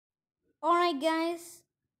Alright guys,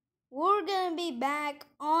 we're gonna be back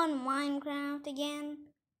on Minecraft again.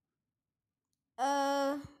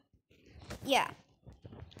 Uh yeah.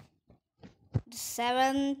 The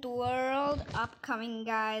seventh world upcoming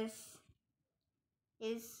guys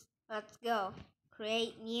is let's go.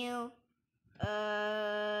 Create new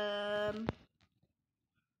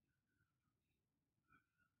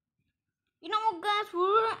you know what guys,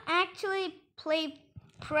 we're actually play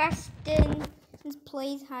Preston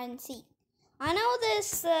plays hide and seek. I know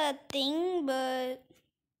this thing, but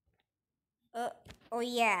oh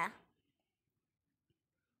yeah.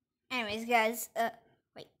 Anyways, guys,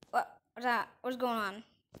 wait, what's that? What's going on?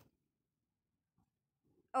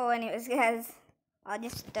 Oh, anyways, guys, I'll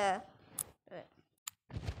just alright,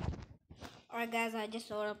 guys, I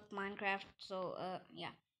just loaded up Minecraft, so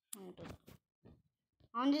yeah,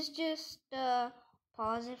 I'm just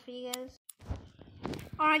pause it for you guys.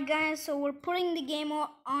 Alright, guys, so we're putting the game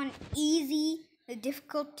on easy, the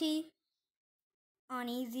difficulty on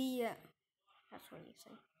easy. That's what you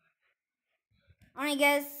say. Alright,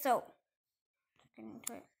 guys, so get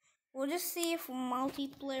into it. We'll just see if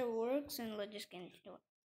multiplayer works, and let's just get into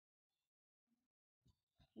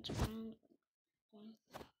it.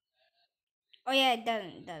 Oh yeah, it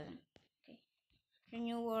doesn't. Okay. The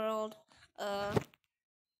new world.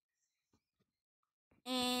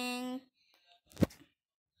 And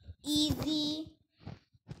easy.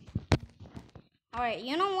 Alright,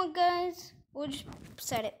 you know what guys? We'll just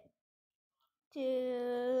set it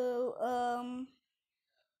to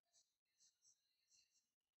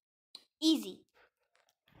easy.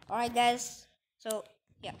 Alright guys. So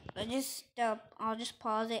yeah, I'll just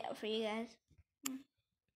pause it for you guys.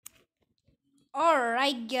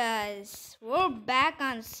 Alright guys, we're back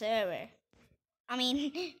on server. I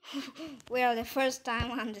mean, we are the first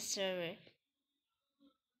time on the server.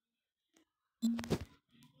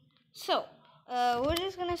 So, we're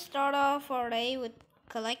just gonna start off our day with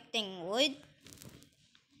collecting wood,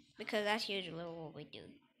 because that's usually what we do.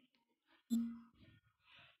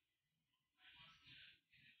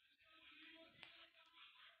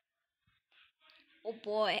 Oh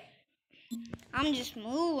boy, I'm just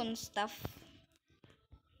moving stuff.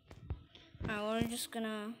 Alright, we're just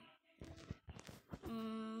gonna.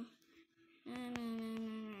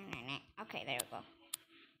 Okay, there we go.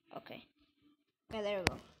 Okay, there we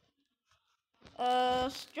go.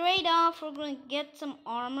 Straight off, we're gonna get some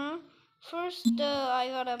armor. First, I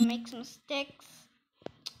gotta make some sticks,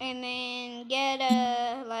 and then get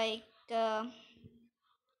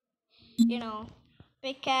you know,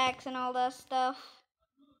 pickaxe and all that stuff.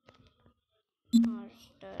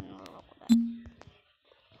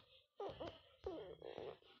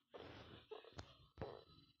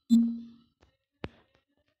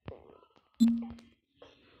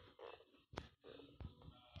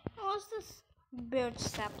 What's this? Bird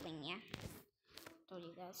sapling, yeah. Told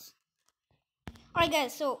you guys. Alright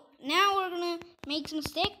guys, so now we're gonna make some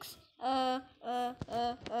sticks. Tall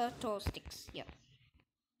sticks, yeah.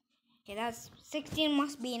 Okay, that's 16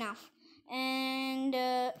 must be enough. And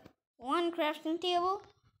one crafting table.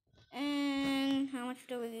 And how much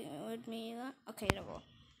do we would me that? Okay, double.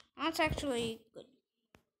 That's actually good.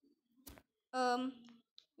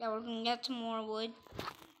 Yeah, we're gonna get some more wood.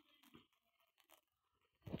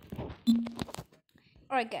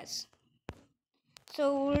 Alright guys.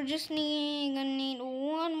 So we're just gonna need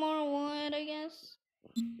one more wood, I guess.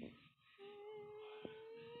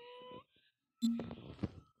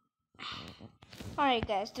 Alright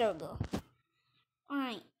guys, there we go.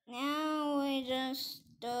 Alright, now we just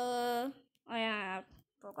oh yeah, I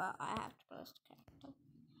forgot I have to press the capital.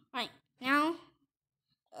 Alright, now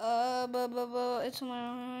it's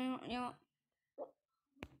yeah.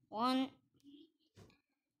 One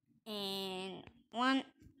and one.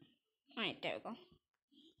 Alright, there we go.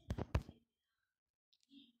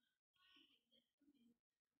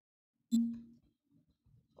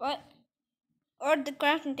 What? Or the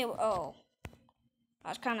crafting table? Oh, I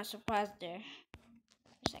was kind of surprised there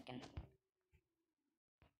for a second.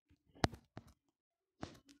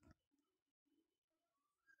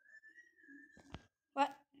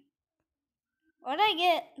 What? Where'd I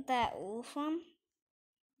get that wool from?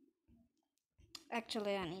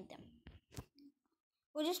 Actually, I need them.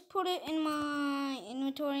 We'll just put it in my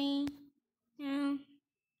inventory. Yeah.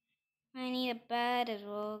 I need a bed as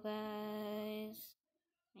well, guys.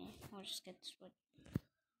 Yeah, I'll just get this wood.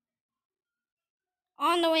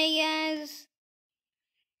 On the way, guys.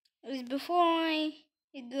 Before I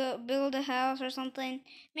go build a house or something,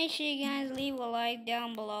 make sure you guys leave a like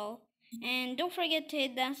down below. And don't forget to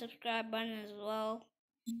hit that subscribe button as well.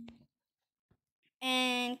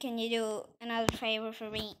 And can you do another favor for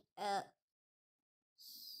me?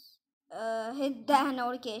 hit that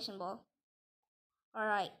notification bell.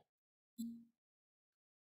 Alright.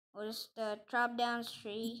 We'll just drop down the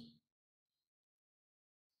tree.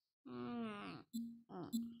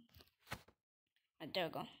 There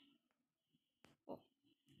we go.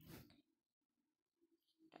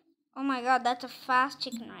 Oh my god, that's a fast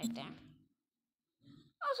chicken right there.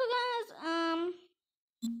 Also, guys,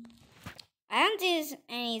 I haven't seen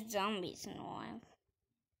any zombies in a while.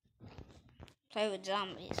 Play with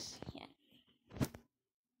zombies, yeah.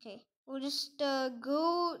 Okay, we'll just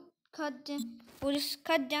go cut down. We'll just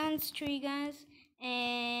cut down this tree, guys,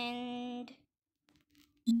 and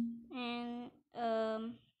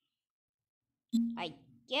I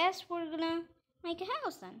guess we're gonna make a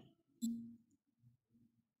house then.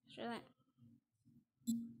 Sure that.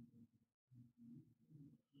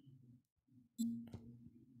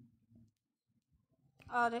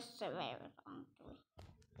 Oh, this is a very long way.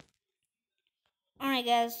 Alright,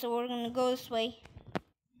 guys, so we're gonna go this way.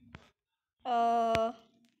 Oh,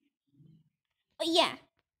 yeah.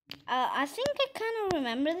 I think I kind of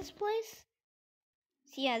remember this place.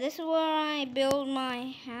 So yeah, this is where I build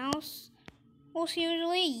my house. Most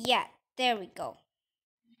usually, yeah, there we go.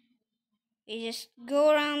 You just go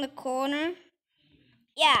around the corner.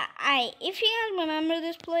 Yeah, if you guys remember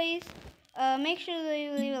this place, make sure that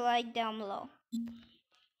you leave a like down below.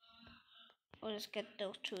 We'll just get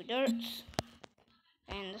those 2 dirts.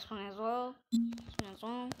 And this one as well. This one as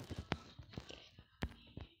well.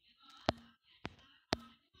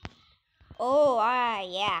 Oh,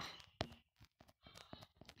 yeah.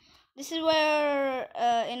 This is where,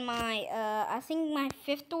 in my, I think my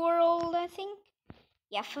 5th world, I think.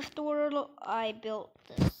 Yeah, 5th world, I built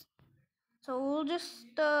this. So we'll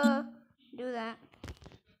just, do that.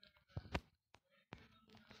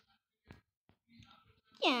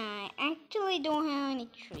 Yeah, I actually don't have any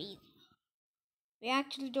trees. We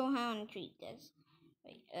actually don't have any trees, guys.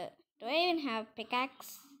 Wait, do I even have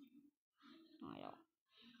pickaxe? No, I don't.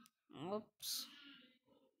 Oops.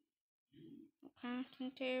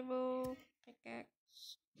 Crafting table,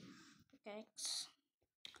 pickaxe.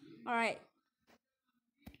 Alright.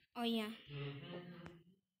 Oh, yeah.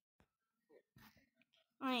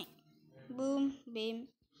 Alright. Boom, beam.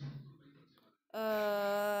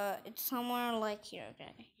 It's somewhere like here,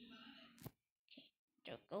 okay.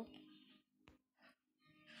 There we go.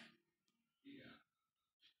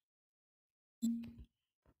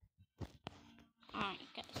 Alright,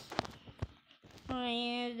 guys. Alright,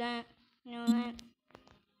 use that. Know that.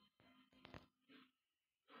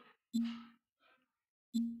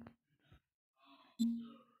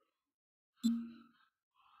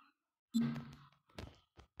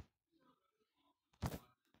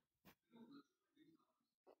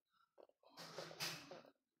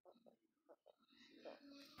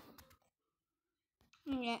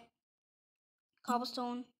 Yeah.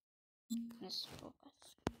 Cobblestone. Let's focus.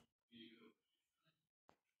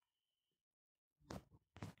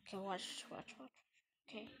 Okay, watch.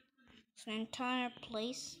 Okay. It's an entire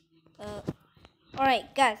place.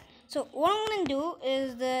 Alright, guys. So what I'm gonna do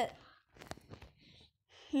is that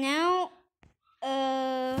now,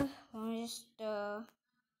 let me just, oh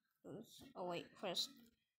wait, first,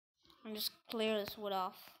 I'll just clear this wood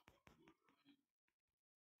off.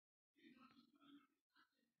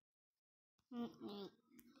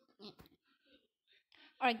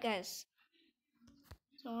 Alright, guys.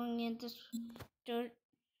 So we're gonna get this dirt.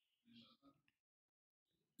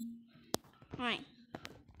 Alright.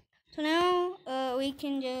 So now, we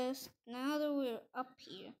can just, now that we're up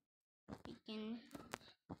here, we can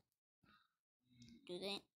do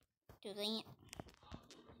that.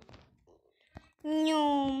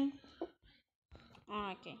 No.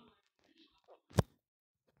 Oh, okay.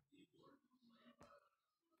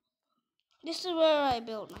 This is where I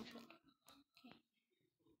built my truck. Okay.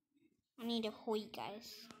 I need a hoe,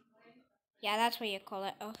 guys. Yeah, that's what you call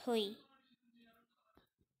it, a hoe.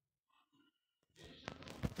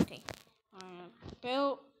 Okay.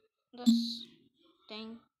 Build this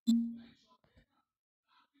thing.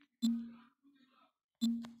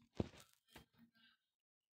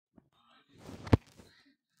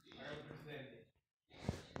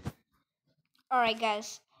 Alright,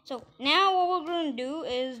 guys. So now what we're gonna do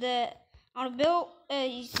is that I'm gonna build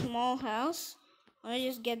a small house. I'm gonna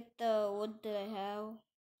just get the wood that I have.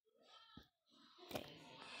 Okay.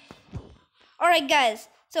 Alright, guys.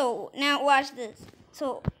 So now watch this.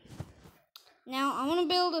 So now I'm gonna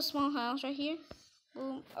build a small house right here.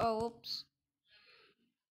 Boom. Oh, whoops.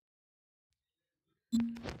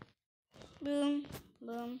 Boom.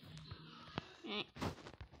 Boom. Eh.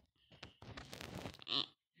 Eh.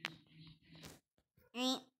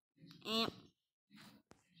 Eh.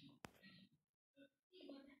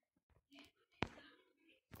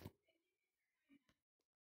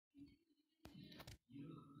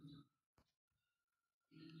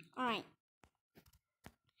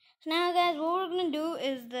 gonna do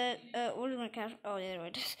is that where's my cash? Oh, there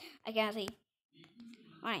it is. I can't see.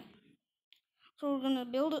 Alright. So we're gonna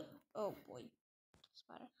build it. Oh boy.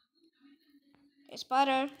 Spider. Hey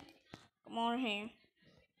spider. Come over here.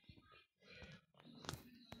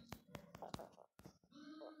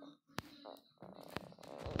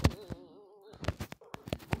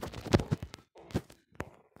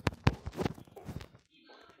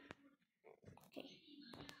 Okay.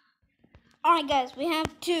 Alright guys, we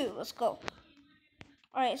have two. Let's go.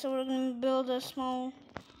 Alright, so we're gonna build a small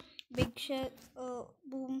big shed.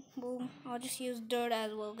 Boom, boom. I'll just use dirt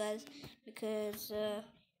as well, guys, because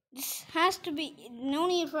this has to be no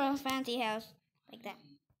need for a fancy house like that.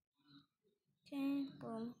 Okay,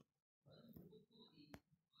 boom.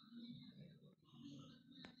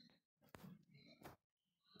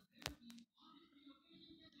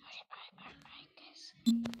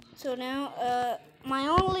 So now, my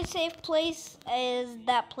only safe place is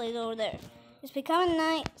that place over there. It's becoming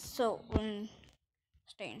night, so we're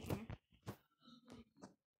staying here.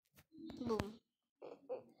 Boom.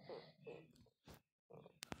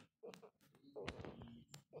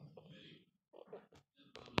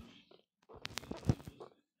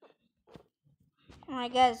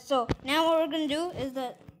 Alright guys, so now what we're gonna do is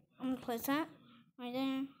that I'm gonna place that right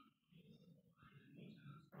there.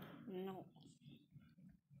 No.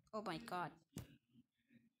 Oh my god.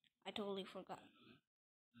 I totally forgot.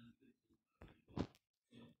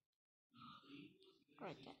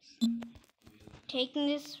 Alright guys. Taking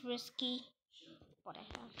this risky, but I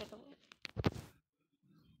have to do it.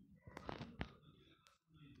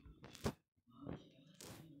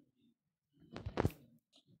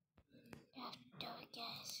 I have to do it,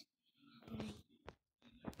 guys.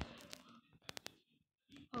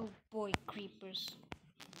 Oh boy, creepers.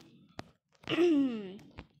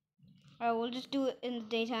 Alright, we'll just do it in the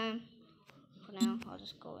daytime. For now, I'll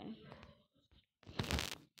just go in.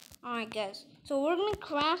 Alright guys, so we're gonna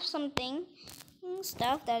craft something,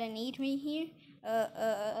 stuff that I need me here.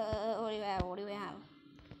 What do we have? What do we have?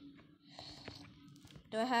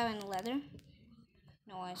 Do I have any leather?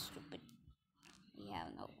 No, I'm stupid. Yeah,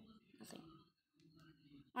 no, nothing.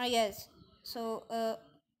 Alright guys, so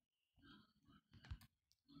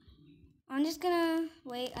I'm just gonna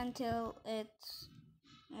wait until it's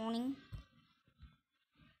morning.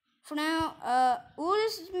 For now, we'll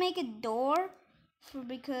just make a door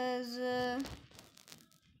because a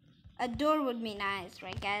door would be nice,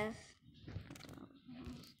 right guys?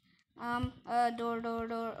 Door.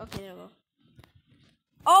 Okay, there we go.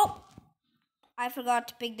 Oh! I forgot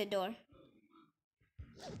to pick the door.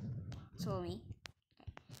 Follow me.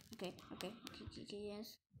 Okay,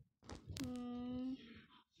 yes.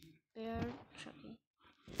 Bear, okay.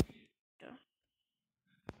 Door.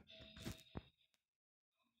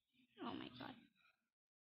 Oh my god.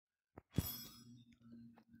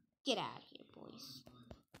 Get out of here, boys.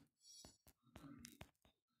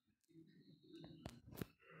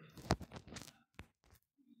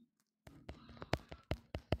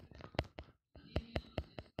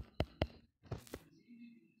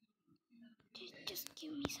 Just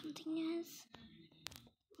give me something else.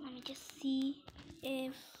 Let me just see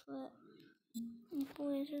if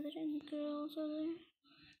boys are there and girls are there.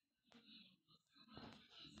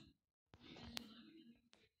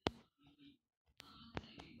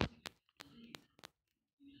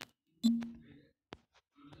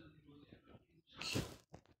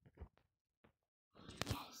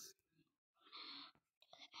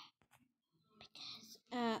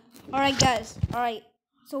 Alright guys, alright.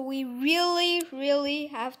 So we really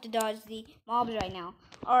have to dodge the mobs right now.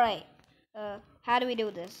 Alright, how do we do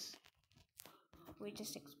this? We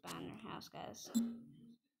just expand our house, guys.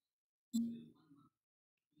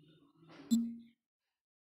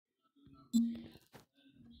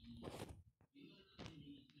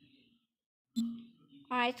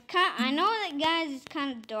 Alright, I know that guys it's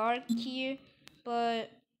kind of dark here, but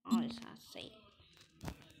I'll just have to say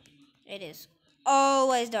it is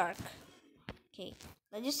always dark. Okay,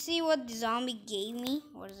 let's just see what the zombie gave me.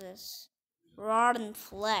 What is this? Rotten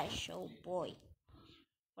flesh. Oh boy,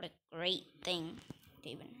 what a great thing to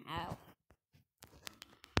even have.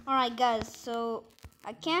 Alright guys, so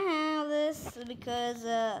I can't have this because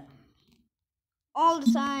all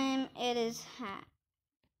the time it is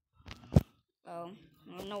oh,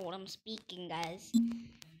 I don't know what I'm speaking, guys.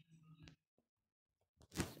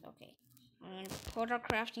 Okay, I'm gonna put our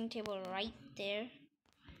crafting table right there.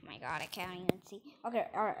 Oh my god, I can't even see. Okay,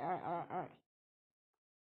 alright.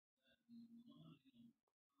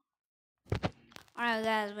 Alright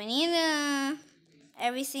guys, we need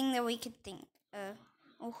everything that we could think.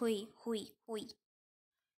 Oh hui.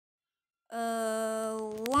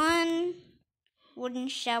 1 wooden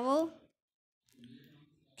shovel.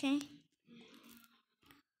 Okay.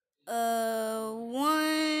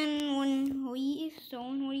 One wooden leaf,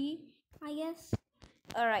 stone leaf, I guess.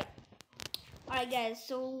 Alright. Alright guys,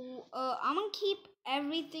 so I'm gonna keep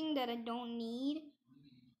everything that I don't need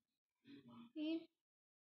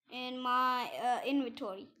in my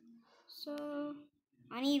inventory. So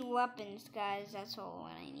I need weapons, guys. That's all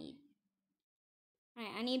what I need.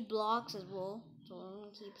 Alright, I need blocks as well, so I'm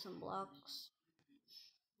gonna keep some blocks.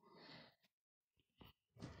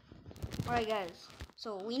 Alright guys,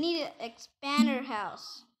 so we need to expand our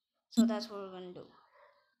house. So that's what we're gonna do.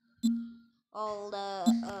 All the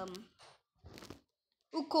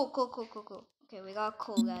ooh, cool. Okay, we got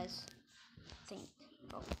coal, guys. I think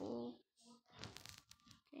got coal.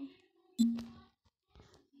 Okay.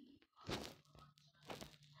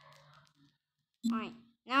 Alright,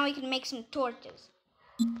 now we can make some torches.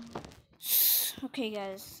 Okay,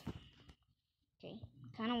 guys. Okay,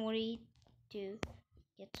 kind of worried to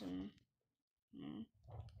get some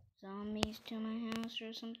zombies to my house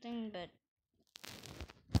or something, but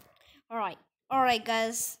alright,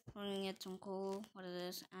 guys. We're gonna get some coal. What is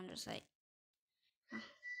this? Andesite.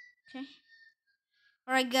 Okay.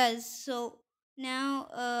 Alright, guys. So now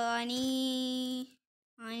I need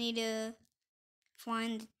to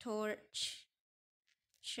find the torch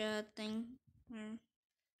thing.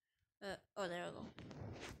 Oh, there we go.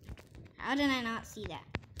 How did I not see that?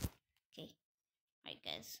 Okay. Alright,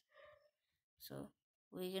 guys. So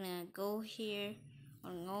we're gonna go here.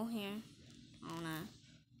 I'm gonna go here. I'm gonna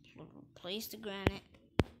place the granite.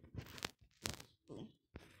 Boom.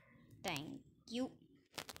 Thank you.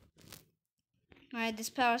 Alright, this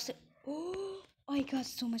power stick. Oh, I got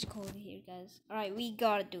so much coal here, guys. Alright, we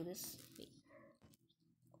gotta do this. Wait.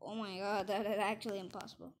 Oh my god, that is actually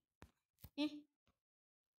impossible. Eh.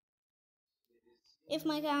 If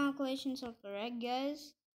my calculations are correct,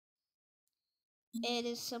 guys, it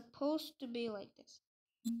is supposed to be like this.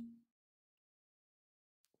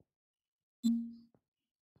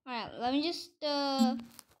 Alright, let me just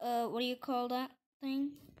what do you call that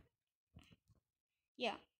thing?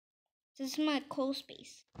 Yeah. This is my coal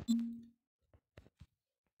space.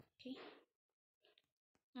 Okay.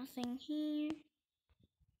 Nothing here.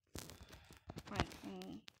 Right.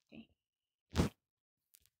 Okay.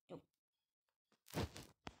 Nope.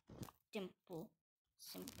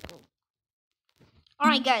 Simple.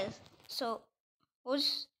 Alright, guys. So,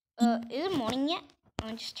 is it morning yet?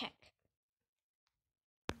 Let me just check.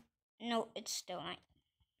 No, it's still night.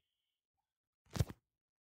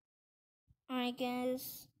 Alright,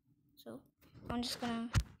 guys. So, I'm just gonna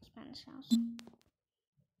expand this house.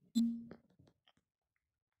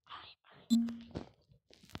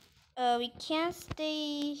 We can't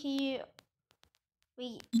stay here.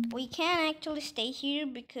 We can't actually stay here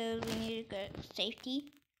because we need to get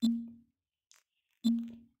safety.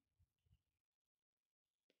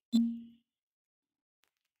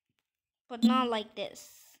 But not like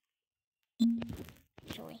this.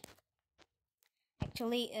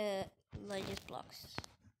 Actually, largest blocks.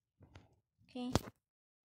 Okay.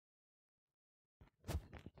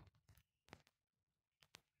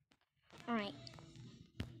 Alright.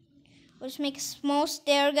 Let's make a small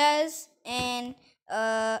stair, guys, and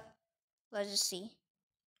let's just see.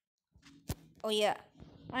 Oh yeah.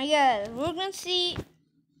 Alright, guys, we're gonna see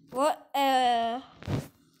what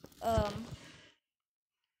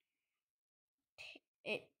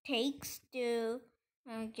it takes to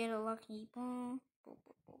get a lucky ball.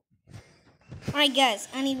 Alright, guys,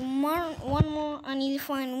 I need one more. I need to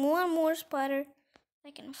find one more spider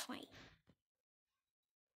I can fight.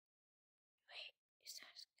 Wait, is that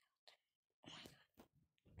a skeleton? Oh my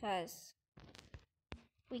god, guys,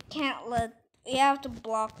 we can't let. We have to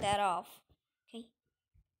block that off. Okay.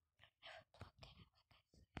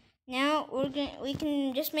 Now we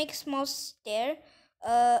can just make a small stair.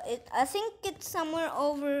 I think it's somewhere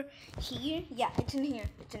over here. Yeah, it's in here.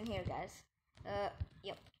 It's in here, guys.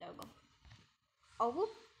 Yep, there we go. Oh,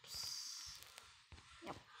 whoops.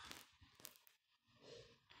 Yep.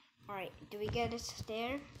 Alright, do we get a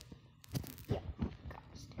stair? Yep, got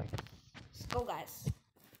a stair. Let's go, guys.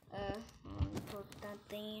 I'll put that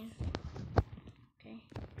thing. Okay.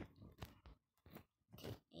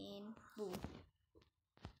 Okay, and boom.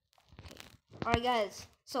 Okay. Alright, guys.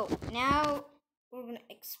 So now we're gonna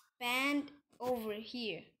expand over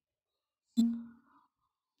here.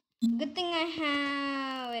 Good thing I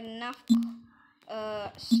have enough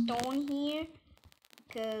stone here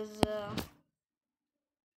because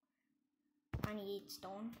I need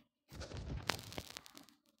stone,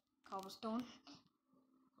 cobblestone.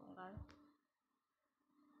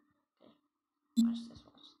 Okay, watch this.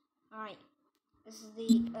 All right, This is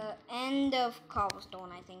the end of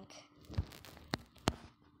cobblestone, I think.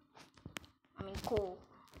 I mean, coal.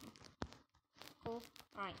 Cool.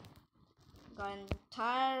 Alright. Got an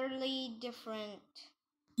entirely different,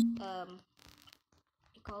 what do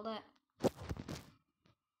you call that?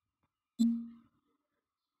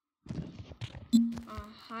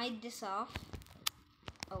 Hide this off.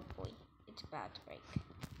 Oh boy, it's about to break.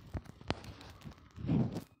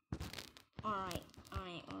 Alright,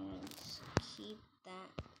 we're gonna just keep that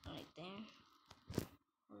right there.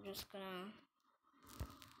 We're just gonna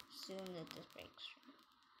assume that this breaks.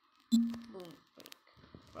 Boom, break.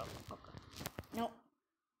 Broke, okay. Nope.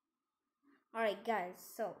 Alright guys,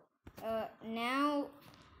 so now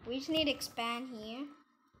we just need to expand here.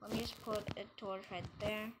 Let me just put a torch right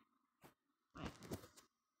there. Right.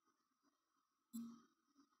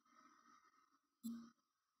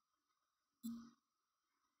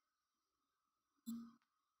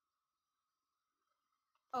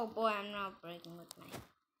 Oh boy, I'm not breaking with my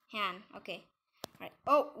hand. Okay. Alright.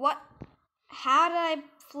 Oh, what? How did I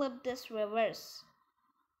flip this reverse?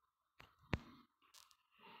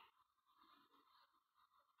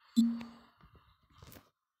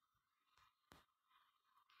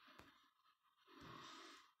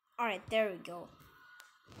 Alright, there we go.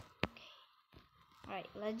 Okay. Alright,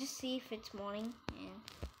 let's just see if it's morning and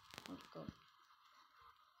let's go.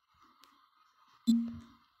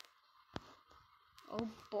 Oh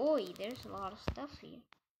boy, there's a lot of stuff here.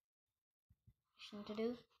 To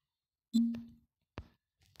do.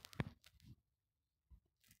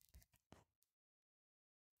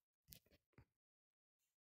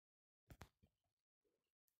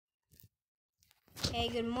 Hey,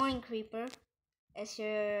 good morning, Creeper. It's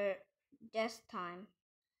your death time.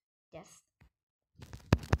 Yes.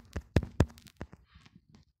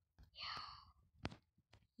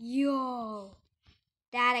 Yo,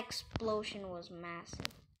 that explosion was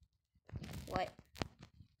massive. What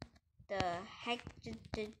the heck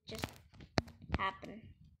did just happen?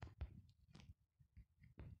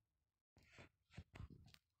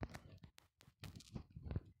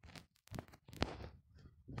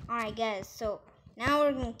 Alright guys, so now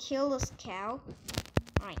we're gonna kill this cow.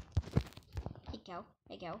 Alright. Hey cow,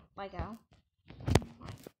 bye cow.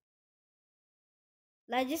 Alright.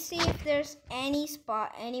 Let's just see if there's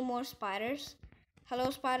any more spiders. Hello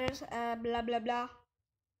spiders, blah blah blah.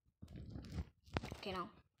 Okay now.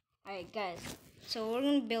 Alright guys, so we're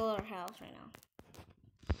gonna build our house right now.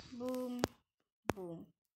 Boom, boom.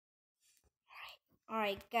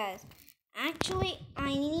 Alright guys, actually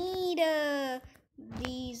I need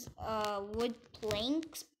these wood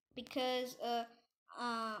planks because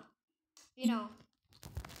you know,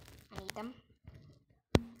 I need them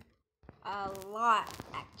a lot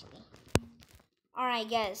actually. Alright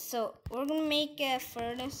guys, so we're gonna make a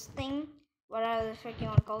furnace thing, whatever the frick you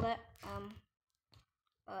wanna call that.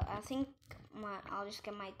 I think I'll just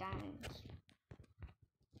get my diamonds.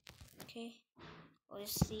 Okay, we'll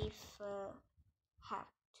just see if have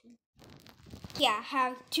to. Yeah,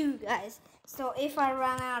 have two guys. So if I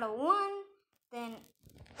run out of one, then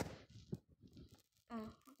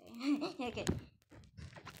okay. Okay.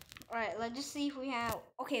 Alright, let's just see if we have.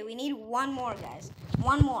 Okay, we need one more, guys.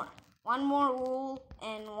 One more wool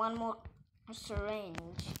and one more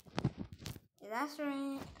syringe. Is that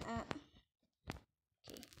syringe?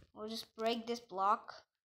 Okay, we'll just break this block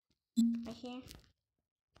right here.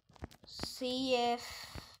 See if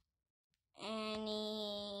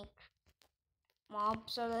any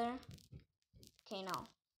mobs are there. Okay, no.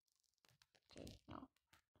 Okay, no.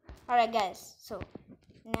 Alright guys, so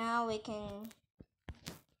now we can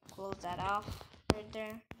close that off right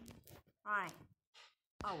there. Alright.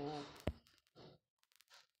 Oh.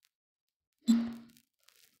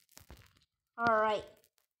 Alright.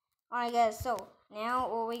 Alright guys, so now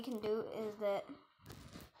what we can do is that I'm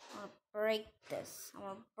gonna break this.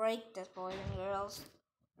 Boys and girls.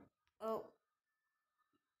 Oh.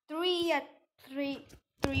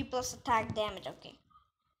 3 plus attack damage, okay.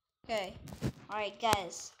 Okay. Alright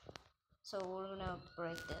guys. So we're gonna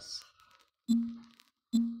break this.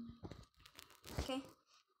 Okay.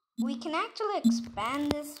 We can actually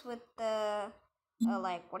expand this with the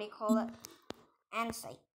like, what do you call it?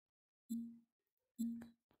 Andesite.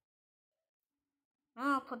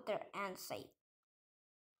 I'll put their andesite.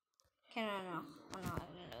 Okay, no, I'm not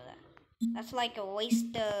gonna do that. That's like a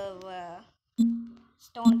waste of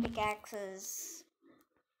stone pickaxes.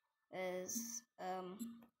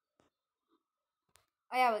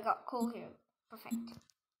 Oh yeah, we got coal here. Perfect.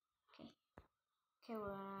 Okay,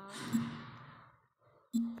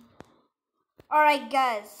 alright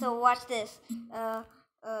guys, so watch this.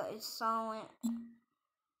 It's silent.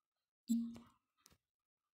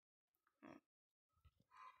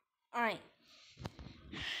 Alright.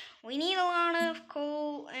 We need a lot of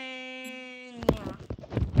coal and yeah.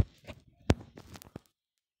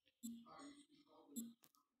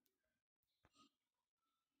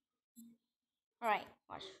 Alright,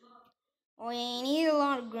 watch. We need a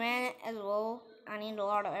lot of granite as well. I need a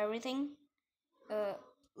lot of everything.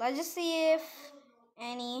 Let's just see if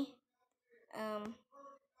any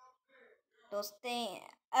those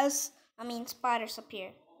things spiders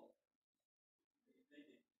appear.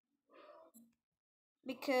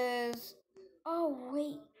 Because oh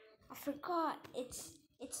wait, I forgot. It's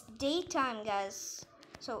daytime, guys.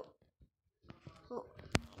 So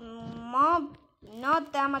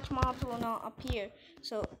not that much mobs will not appear.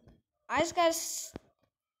 So I just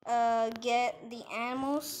gotta get the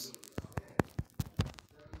animals.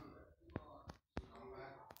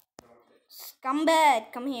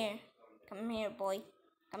 Scumbag, come here. Come here, boy.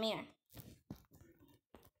 Come here.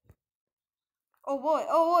 Oh boy,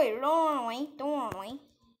 don't run away. Don't run away.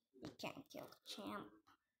 You can't kill the champ.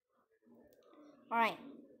 Alright.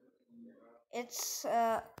 It's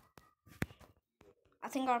I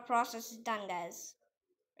think our process is done, guys.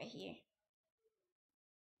 Right here.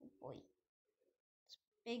 Oh boy. It's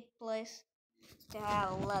a big place to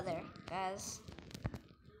have leather, guys.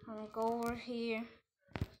 I'm gonna go over here.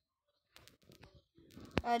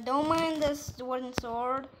 Don't mind this wooden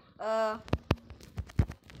sword. Careful.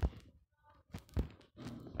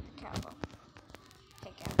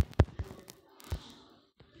 Take care.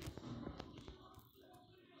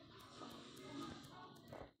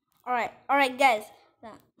 Alright, guys.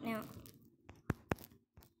 Now,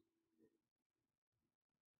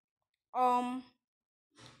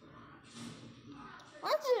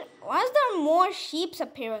 why is there more sheeps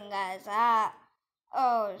appearing, guys?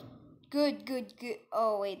 Oh, good.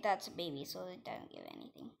 Oh wait, that's a baby, so it doesn't give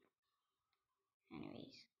anything.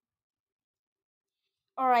 Anyways,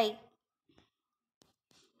 alright.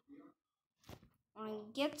 I'm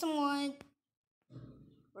gonna get some wood,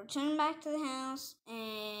 return back to the house,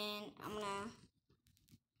 and I'm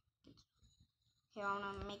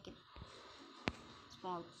gonna make it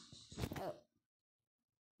small. Oh.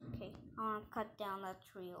 Okay, I'm gonna cut down that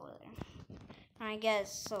tree over there. Alright,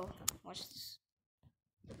 guys, so watch this.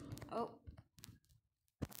 Oh.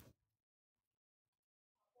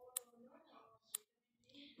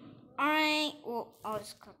 Alright, well, I'll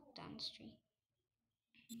just cut down this tree.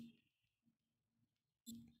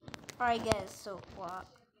 Alright, guys, so what?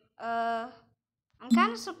 I'm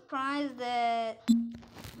kind of surprised that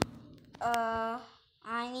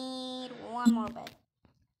I need one more bed.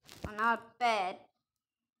 Well, not bed.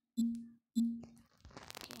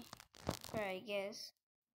 Okay, alright, guys.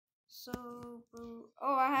 So,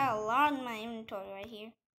 oh, I have a lot in my inventory right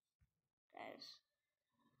here, guys.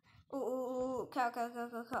 Ooh, cow.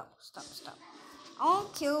 Stop. I'll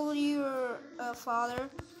kill your father.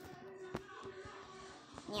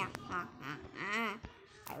 Yeah,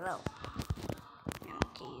 I will.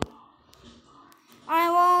 I'll kill you.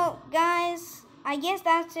 Alright, well, guys, I guess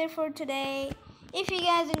that's it for today. If you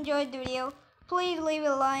guys enjoyed the video, please leave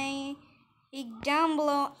a like down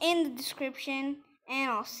below in the description.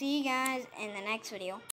 And I'll see you guys in the next video.